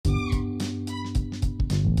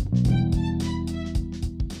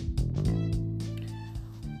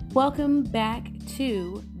Welcome back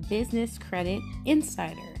to Business Credit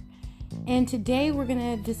Insider. And today we're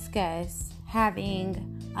going to discuss having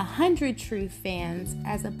 100 true fans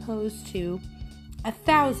as opposed to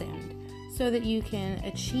 1,000 so that you can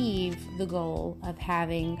achieve the goal of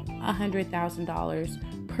having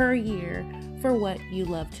 $100,000 per year for what you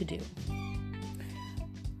love to do.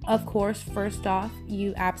 Of course, first off,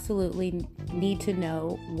 you absolutely need to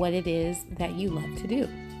know what it is that you love to do.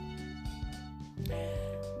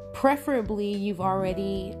 Preferably, you've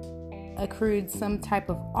already accrued some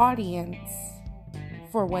type of audience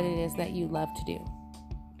for what it is that you love to do,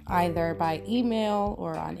 either by email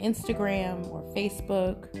or on Instagram or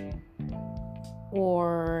Facebook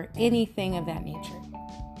or anything of that nature.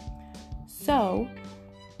 So,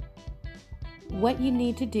 what you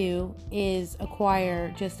need to do is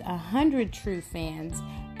acquire just 100 true fans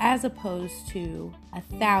as opposed to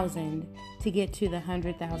 1,000 to get to the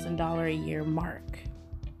 $100,000 a year mark.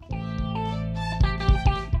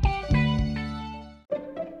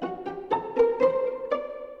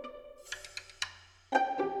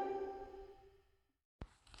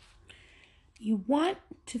 You want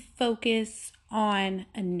to focus on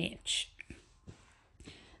a niche.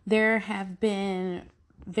 There have been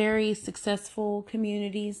very successful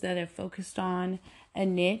communities that have focused on a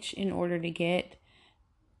niche in order to get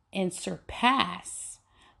and surpass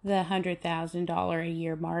the $100,000 a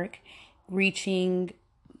year mark, reaching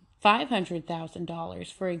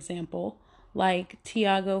 $500,000, for example, like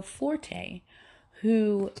Tiago Forte,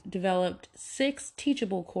 who developed 6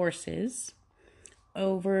 teachable courses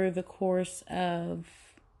over the course of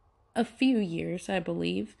a few years, I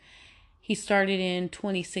believe. He started in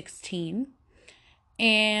 2016,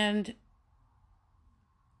 and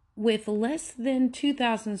with less than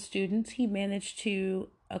 2,000 students, he managed to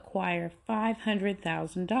acquire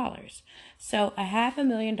 $500,000. So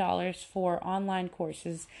 $500,000 for online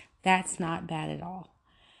courses, that's not bad at all.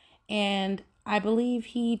 And I believe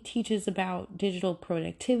he teaches about digital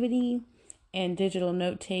productivity and digital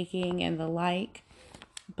note-taking and the like.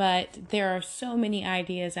 But there are so many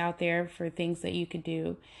ideas out there for things that you could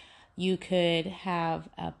do. You could have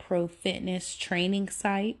a pro fitness training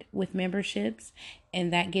site with memberships,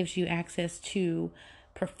 and that gives you access to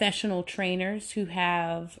professional trainers who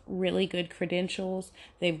have really good credentials.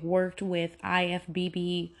 They've worked with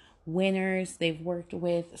IFBB winners. They've worked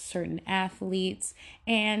with certain athletes,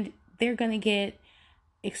 and they're going to get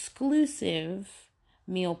exclusive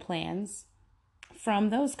meal plans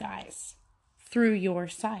from those guys through your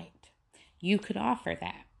site. You could offer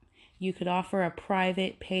that. You could offer a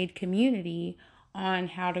private paid community on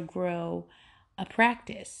how to grow a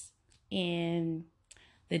practice in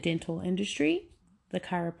the dental industry, the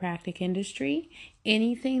chiropractic industry,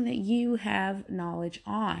 anything that you have knowledge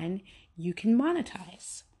on, you can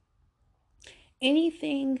monetize.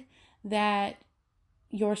 Anything that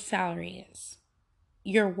your salary is,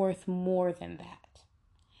 you're worth more than that.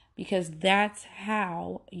 Because that's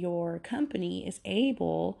how your company is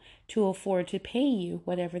able to afford to pay you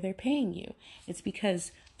whatever they're paying you. It's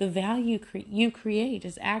because the value you create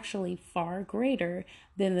is actually far greater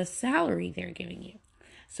than the salary they're giving you.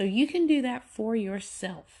 So you can do that for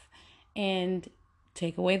yourself and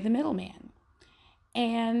take away the middleman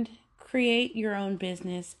and create your own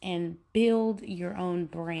business and build your own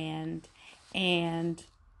brand and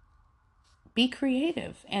be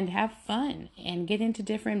creative and have fun and get into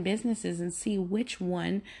different businesses and see which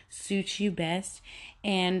one suits you best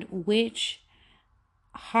and which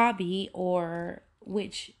hobby or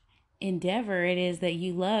which endeavor it is that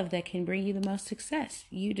you love that can bring you the most success.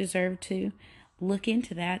 You deserve to look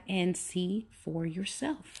into that and see for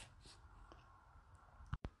yourself.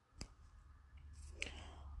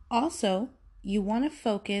 Also, you want to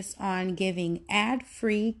focus on giving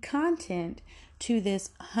ad-free content to this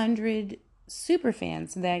 100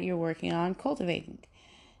 superfans that you're working on cultivating.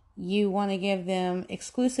 You want to give them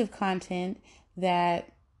exclusive content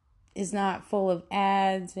that is not full of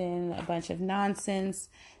ads and a bunch of nonsense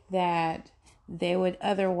that they would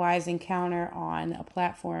otherwise encounter on a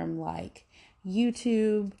platform like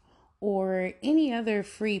YouTube or any other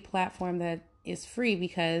free platform that is free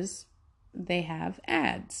because they have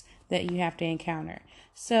ads that you have to encounter.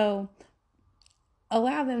 So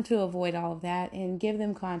allow them to avoid all of that and give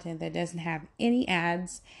them content that doesn't have any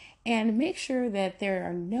ads, and make sure that there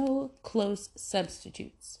are no close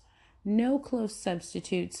substitutes. No close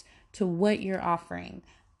substitutes to what you're offering.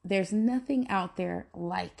 There's nothing out there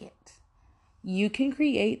like it. You can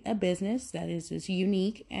create a business that is as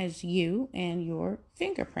unique as you and your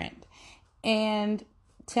fingerprint. And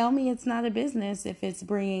tell me it's not a business if it's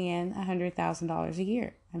bringing in $100,000 a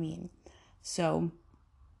year. So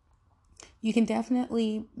You can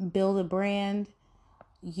definitely build a brand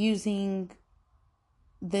using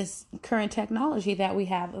this current technology that we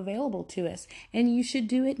have available to us. And you should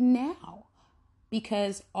do it now,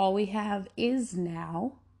 because all we have is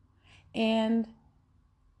now. And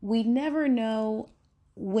we never know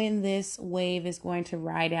when this wave is going to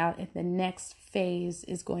ride out and the next phase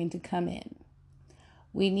is going to come in.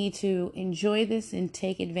 We need to enjoy this and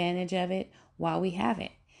take advantage of it while we have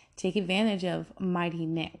it. Take advantage of Mighty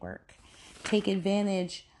Network. Take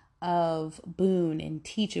advantage of Boon and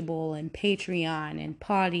Teachable and Patreon and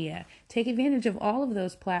Podia. Take advantage of all of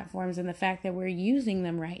those platforms and the fact that we're using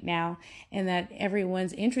them right now and that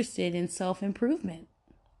everyone's interested in self-improvement.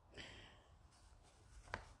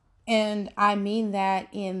 And I mean that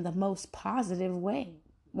in the most positive way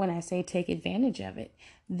when I say take advantage of it.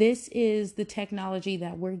 This is the technology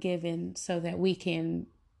that we're given so that we can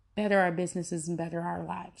better our businesses and better our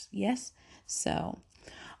lives. Yes? So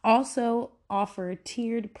also offer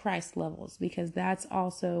tiered price levels, because that's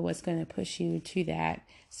also what's going to push you to that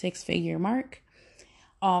 6-figure mark.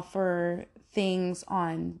 Offer things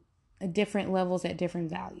on different levels at different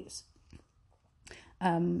values.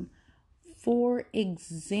 For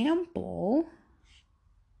example,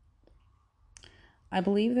 I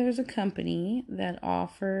believe there's a company that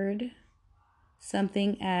offered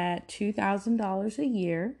something at $2,000 a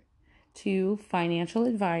year to financial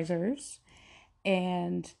advisors,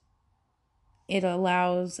 and it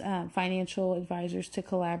allows financial advisors to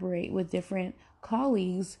collaborate with different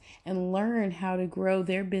colleagues and learn how to grow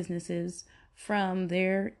their businesses from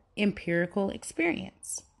their empirical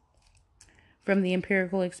experience, from the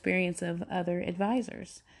empirical experience of other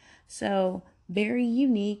advisors. So very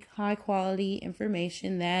unique, high quality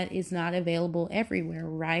information that is not available everywhere,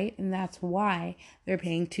 right? And that's why they're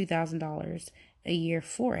paying $2,000 a year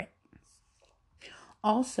for it.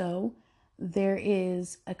 Also, there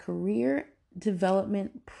is a career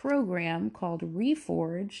development program called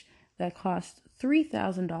Reforge that costs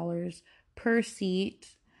 $3,000 per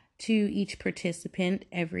seat to each participant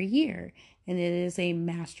every year. And it is a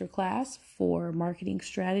masterclass for marketing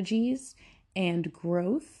strategies and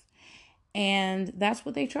growth. And that's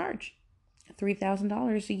what they charge,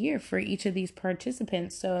 $3,000 a year for each of these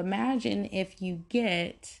participants. So imagine if you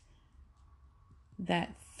get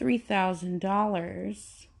that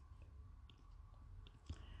 $3,000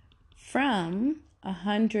 from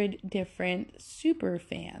 100 different super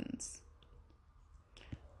fans.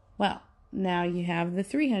 Well, now you have the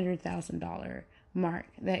 $300,000 mark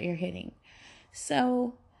that you're hitting.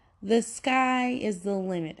 So the sky is the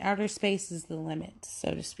limit. Outer space is the limit,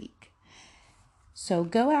 so to speak. So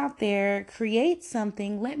go out there, create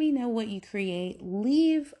something. Let me know what you create.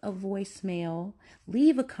 Leave a voicemail,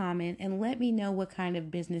 leave a comment, and let me know what kind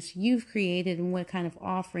of business you've created and what kind of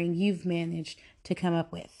offering you've managed to come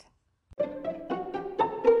up with.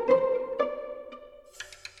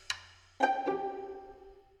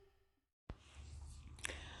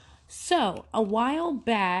 So, a while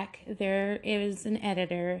back, there is an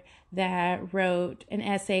editor that wrote an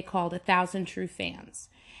essay called 1,000 True Fans.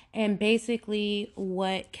 And basically,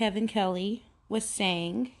 what Kevin Kelly was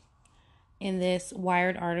saying in this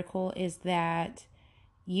Wired article is that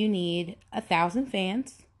you need 1,000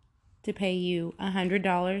 fans to pay you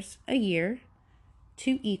 $100 a year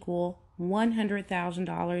to equal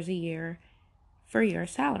 $100,000 a year for your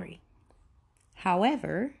salary.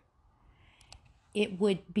 However, it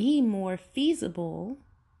would be more feasible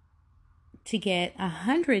to get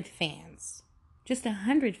 100 fans, just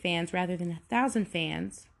 100 fans rather than 1,000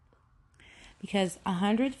 fans, because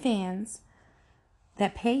 100 fans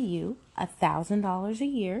that pay you $1,000 a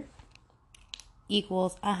year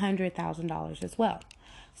equals $100,000 as well.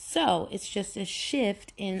 So it's just a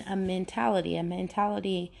shift in a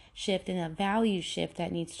mentality shift and a value shift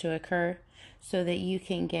that needs to occur so that you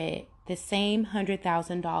can get the same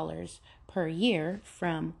 $100,000 per year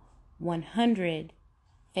from 100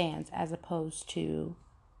 fans as opposed to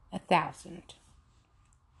 1,000.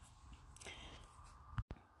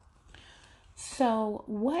 So,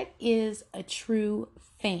 what is a true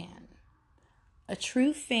fan? A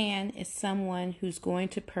true fan is someone who's going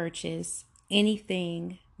to purchase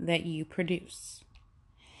anything that you produce.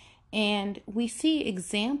 And we see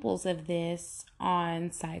examples of this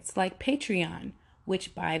on sites like Patreon,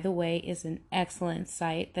 which, by the way, is an excellent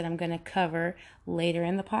site that I'm going to cover later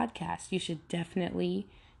in the podcast. You should definitely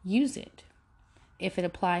use it if it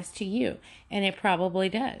applies to you, and it probably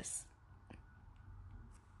does.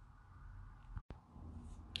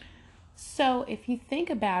 So if you think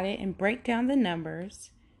about it and break down the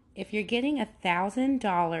numbers, if you're getting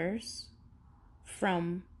 $1,000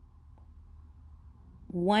 from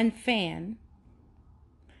one fan,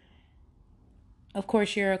 Of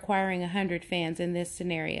course, you're acquiring 100 fans in this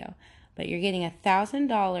scenario, but you're getting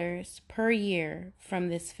 $1,000 per year from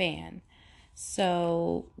this fan.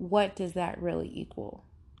 So what does that really equal?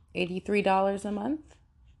 $83 a month?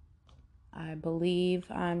 I believe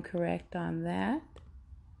I'm correct on that.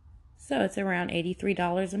 So it's around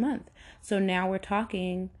 $83 a month. So now we're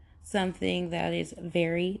talking something that is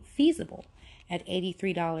very feasible. At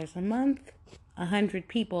 $83 a month, 100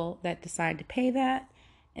 people that decide to pay that,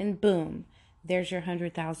 and boom, there's your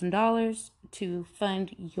 $100,000 to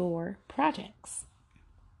fund your projects.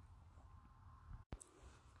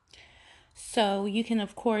 So you can,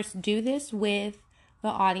 of course, do this with the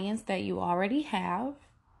audience that you already have,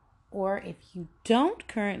 or if you don't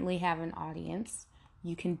currently have an audience,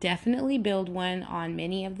 you can definitely build one on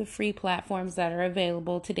many of the free platforms that are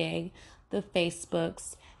available today, the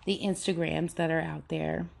Facebooks, the Instagrams that are out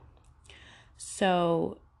there.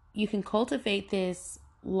 So you can cultivate this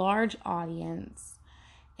large audience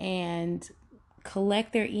and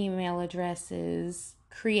collect their email addresses,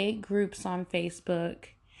 create groups on Facebook,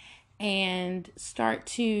 and start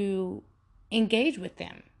to engage with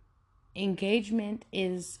them. Engagement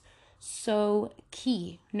is so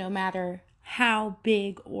key, no matter how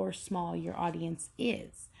big or small your audience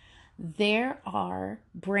is. There are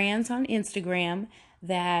brands on Instagram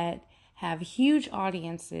that have huge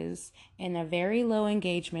audiences and a very low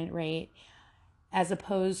engagement rate, as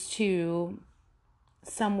opposed to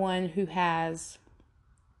someone who has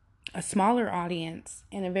a smaller audience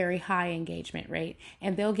and a very high engagement rate,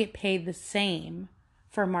 and they'll get paid the same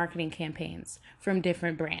for marketing campaigns from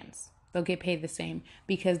different brands. They'll get paid the same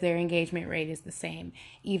because their engagement rate is the same,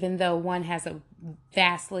 even though one has a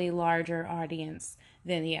vastly larger audience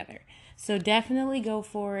than the other. So definitely go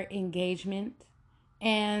for engagement,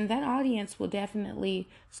 and that audience will definitely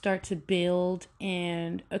start to build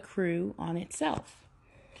and accrue on itself.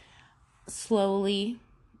 Slowly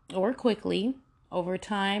or quickly, over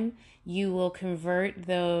time, you will convert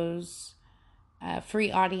those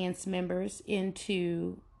free audience members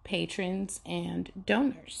into patrons and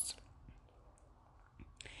donors.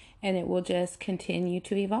 And it will just continue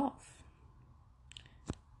to evolve.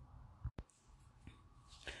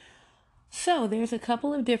 So there's a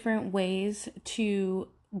couple of different ways to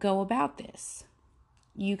go about this.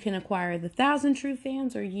 You can acquire the 1,000 true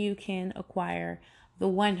fans, or you can acquire the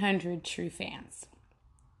 100 true fans.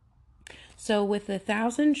 So with the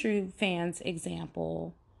 1,000 true fans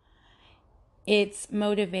example, it's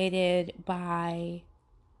motivated by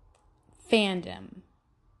fandom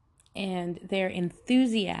and their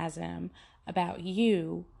enthusiasm about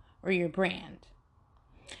you or your brand.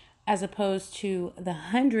 As opposed to the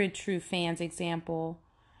 100 true fans example,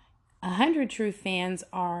 100 true fans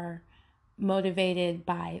are motivated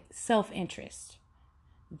by self-interest.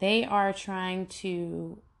 They are trying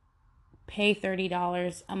to pay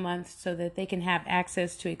 $30 a month so that they can have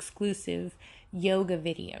access to exclusive yoga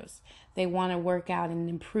videos. They want to work out and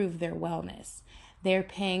improve their wellness. They're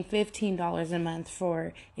paying $15 a month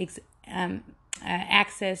for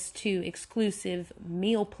access to exclusive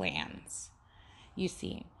meal plans. You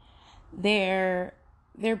see, they're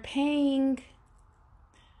paying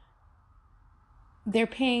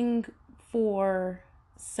for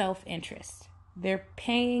self-interest. They're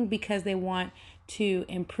paying because they want to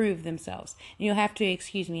improve themselves. And you'll have to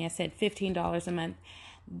excuse me, I said $15 a month.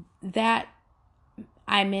 That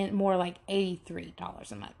I meant more like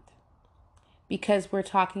 $83 a month, because we're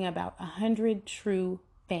talking about 100 true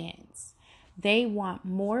fans. They want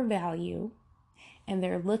more value and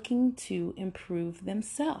they're looking to improve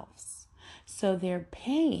themselves. So they're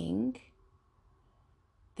paying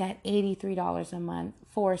that $83 a month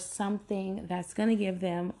for something that's going to give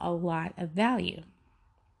them a lot of value.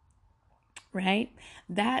 Right?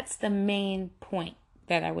 That's the main point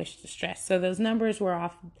that I wish to stress. So those numbers were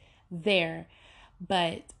off there.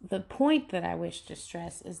 But the point that I wish to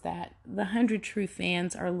stress is that the 100 true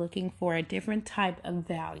fans are looking for a different type of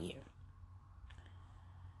value.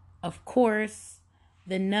 Of course,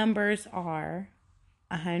 the numbers are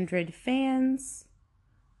 100 fans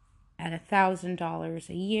at $1,000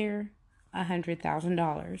 a year,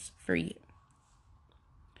 $100,000 for you.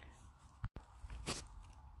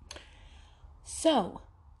 So,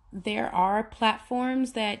 there are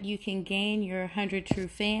platforms that you can gain your 100 true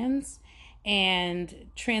fans and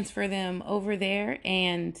transfer them over there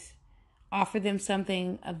and offer them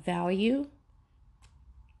something of value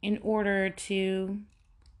in order to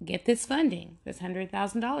get this funding, this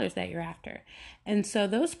 $100,000 that you're after. And so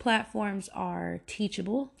those platforms are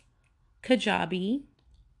Teachable, Kajabi,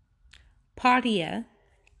 Podia,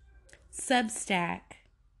 Substack,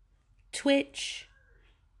 Twitch,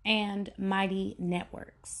 and Mighty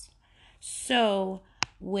Networks. So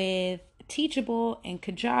with Teachable and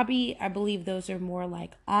Kajabi, I believe those are more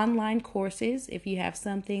like online courses if you have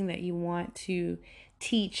something that you want to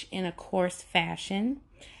teach in a course fashion.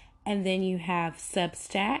 And then you have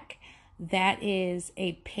Substack. That is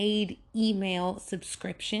a paid email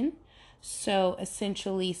subscription. So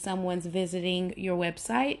essentially, someone's visiting your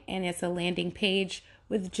website and it's a landing page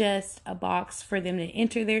with just a box for them to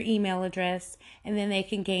enter their email address, and then they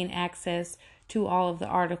can gain access to all of the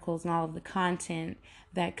articles and all of the content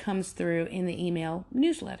that comes through in the email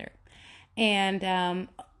newsletter. And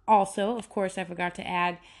also, of course, I forgot to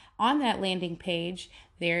add on that landing page,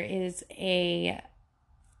 there is a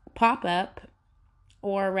pop up,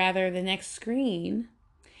 or rather, the next screen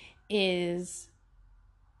is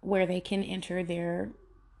where they can enter their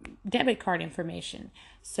debit card information.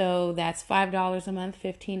 So that's $5 a month,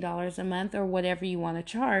 $15 a month, or whatever you want to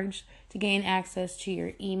charge to gain access to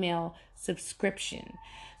your email subscription.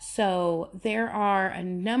 So there are a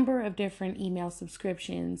number of different email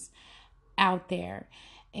subscriptions out there.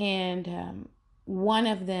 And one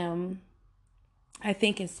of them, I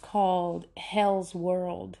think, is called Hell's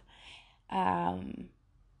World.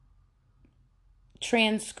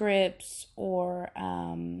 Transcripts or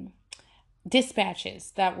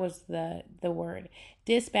dispatches, that was the word,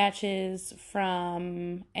 dispatches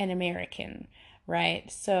from an American, right?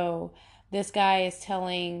 So this guy is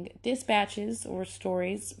telling dispatches or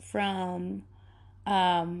stories from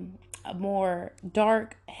a more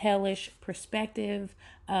dark, hellish perspective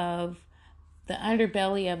of the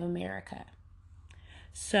underbelly of America.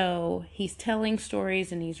 So he's telling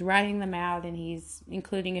stories and he's writing them out and he's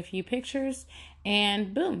including a few pictures,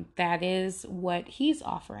 and boom, that is what he's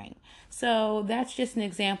offering. So that's just an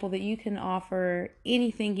example that you can offer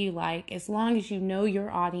anything you like as long as you know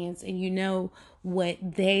your audience and you know what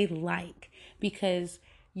they like, because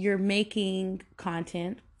you're making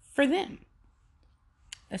content for them,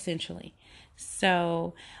 essentially.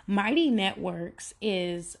 So Mighty Networks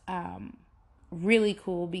is really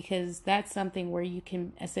cool because that's something where you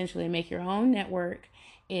can essentially make your own network.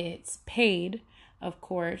 It's paid, of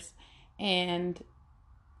course, and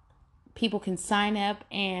people can sign up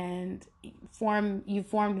and form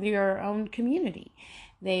your own community.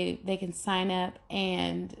 They can sign up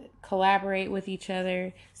and collaborate with each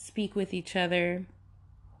other, speak with each other,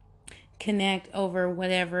 connect over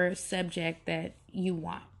whatever subject that you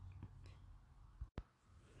want.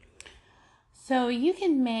 So you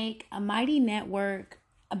can make a Mighty Network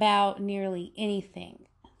about nearly anything.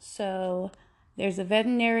 So there's a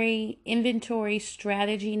veterinary inventory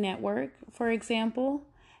strategy network, for example,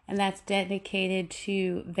 and that's dedicated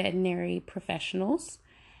to veterinary professionals.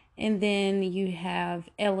 And then you have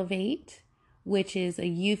Elevate, which is a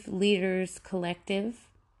youth leaders collective.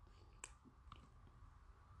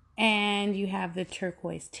 And you have the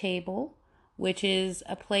Turquoise Table, which is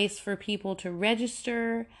a place for people to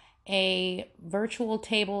register a virtual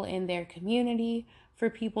table in their community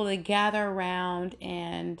for people to gather around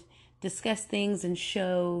and discuss things and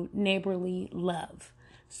show neighborly love.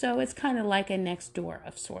 So it's kind of like a next door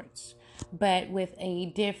of sorts, but with a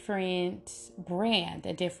different brand,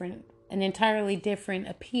 an entirely different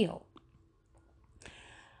appeal.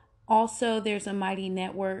 Also, there's a Mighty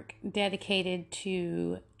Network dedicated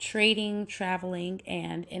to trading, traveling,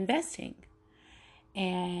 and investing.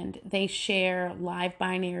 And they share live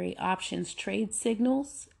binary options trade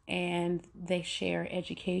signals, and they share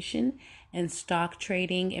education and stock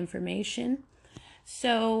trading information.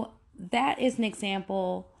 So that is an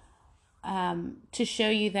example to show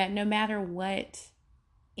you that no matter what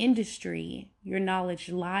industry your knowledge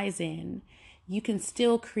lies in, you can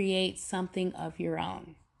still create something of your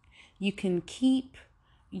own. You can keep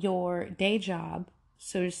your day job,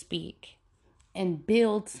 so to speak, and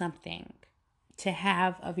build something to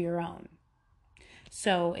have of your own.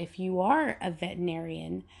 So if you are a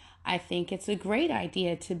veterinarian, I think it's a great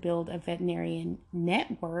idea to build a veterinarian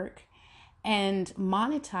network and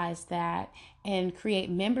monetize that and create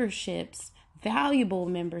memberships, valuable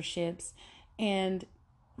memberships, and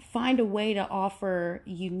find a way to offer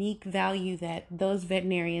unique value that those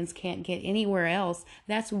veterinarians can't get anywhere else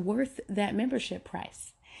that's worth that membership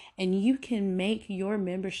price. And you can make your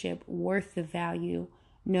membership worth the value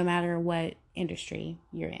no matter what industry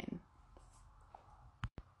you're in.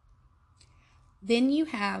 Then you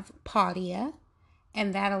have Podia,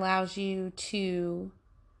 and that allows you to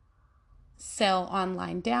sell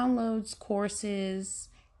online downloads, courses,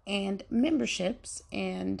 and memberships,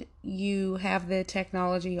 and you have the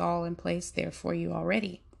technology all in place there for you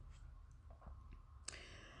already.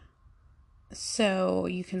 So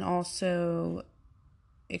you can also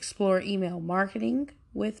explore email marketing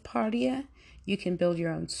with Podia. You can build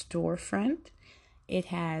your own storefront. It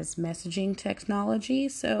has messaging technology,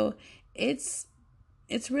 so it's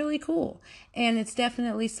really cool. And it's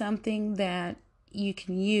definitely something that you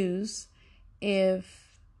can use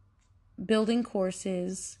if building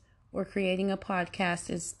courses or creating a podcast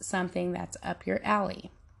is something that's up your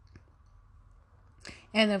alley.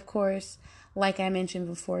 And of course, like I mentioned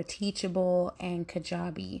before, Teachable and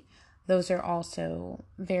Kajabi, those are also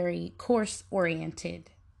very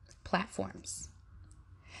course-oriented platforms.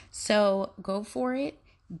 So go for it.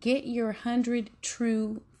 Get your 100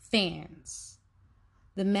 true fans.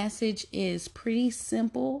 The message is pretty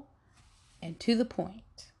simple and to the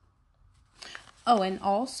point. Oh, and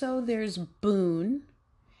also there's Boon.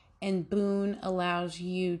 And Boon allows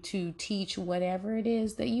you to teach whatever it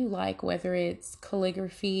is that you like, whether it's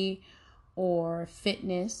calligraphy or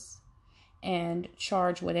fitness, and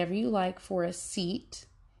charge whatever you like for a seat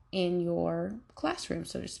in your classroom,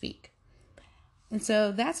 so to speak. And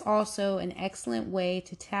so that's also an excellent way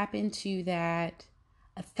to tap into that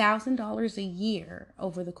 $1,000 a year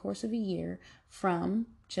over the course of a year from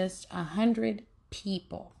just 100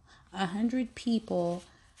 people. 100 people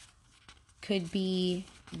could be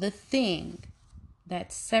the thing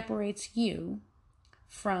that separates you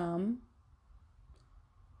from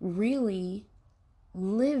really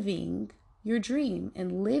living your dream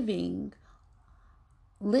and living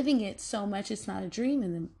it so much it's not a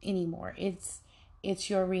dream anymore. It's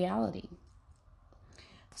your reality.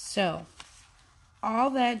 So all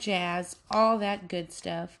that jazz, all that good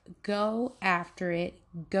stuff, go after it,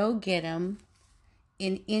 go get them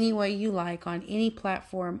in any way you like on any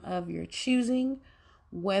platform of your choosing,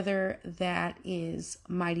 whether that is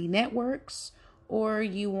Mighty Networks or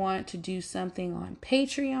you want to do something on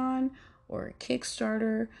Patreon or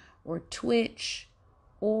Kickstarter or Twitch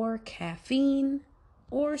or Caffeine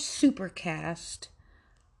or Supercast.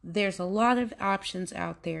 There's a lot of options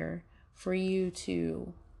out there for you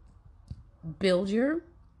to build your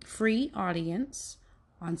free audience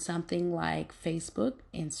on something like Facebook,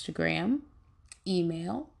 Instagram,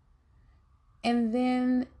 email, and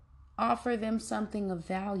then offer them something of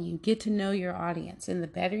value. Get to know your audience, and the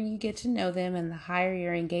better you get to know them and the higher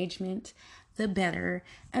your engagement, the better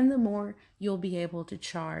and the more you'll be able to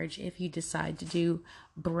charge if you decide to do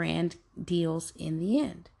brand deals in the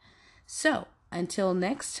end. So until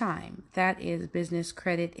next time, that is Business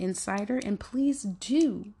Credit Insider, and please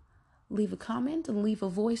do leave a comment and leave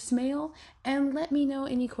a voicemail and let me know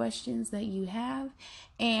any questions that you have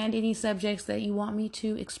and any subjects that you want me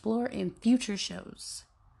to explore in future shows.